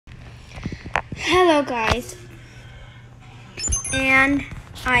Hello guys, and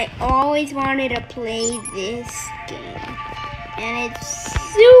I always wanted to play this game, and it's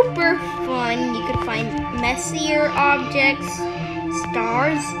super fun. You can find messier objects,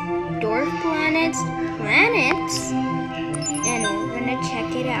 stars, dwarf planets, and we're gonna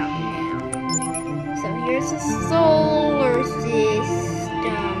check it out now. So here's the solar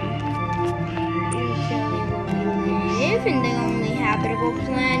system. Usually where we live, and the only habitable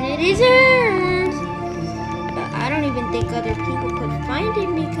planet is Earth. I don't even think other people could find it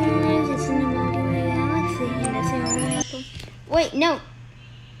because it's in the Milky Way galaxy, and that's the only apple. Wait, no.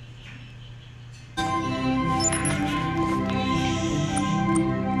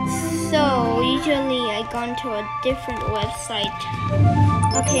 So usually I go to a different website.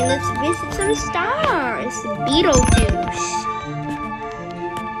 Okay, let's visit some stars. Betelgeuse.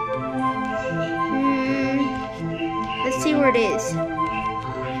 Let's see where it is.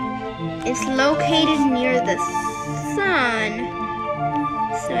 It's located near the sun,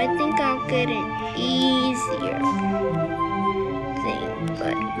 so I think I'll get an easier thing.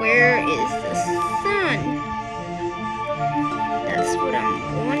 But where is the sun? That's what I'm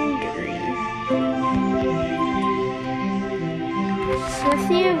wondering. So let's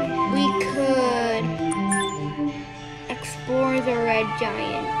see if we could explore the red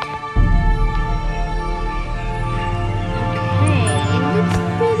giant. Okay, it looks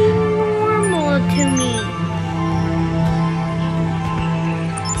pretty normal to me.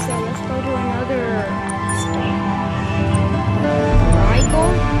 So let's go to another star. Rigel?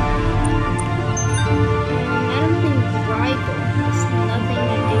 I don't think Rigel has nothing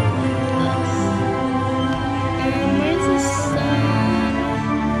to do with us. Where's the sun?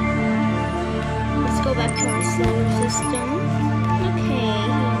 Let's go back to our solar system. Okay,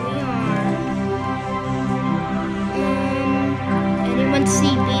 here we are. Anyone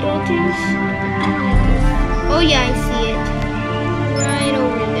see Betelgeuse? Oh yeah, I see it. Right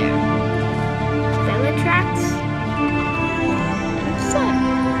over there. Bellatrix? Sun.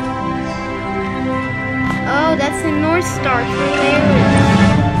 Oh, that's the North Star.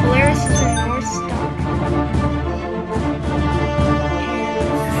 Polaris is a North Star.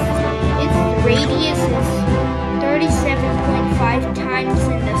 And its radius is 37.5 times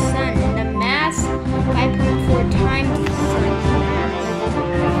in the sun, and the mass 5.4 times the sun's mass.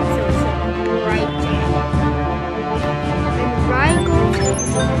 So it's a bright giant. And Rigel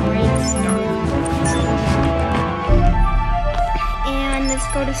is a bright star. And let's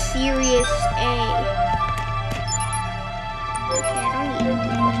go to Sirius A. Okay, I don't need to do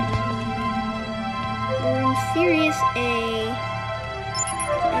that. We're in Sirius A.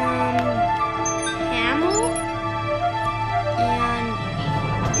 Hamel. And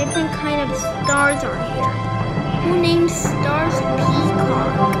different kind of stars are here. Who names stars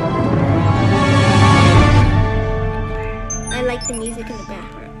Peacock? I like the music in the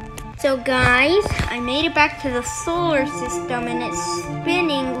background. So guys, I made it back to the solar system, and it's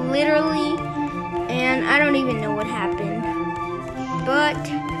spinning literally, and I don't even know what happened. But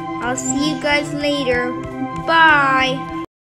I'll see you guys later. Bye.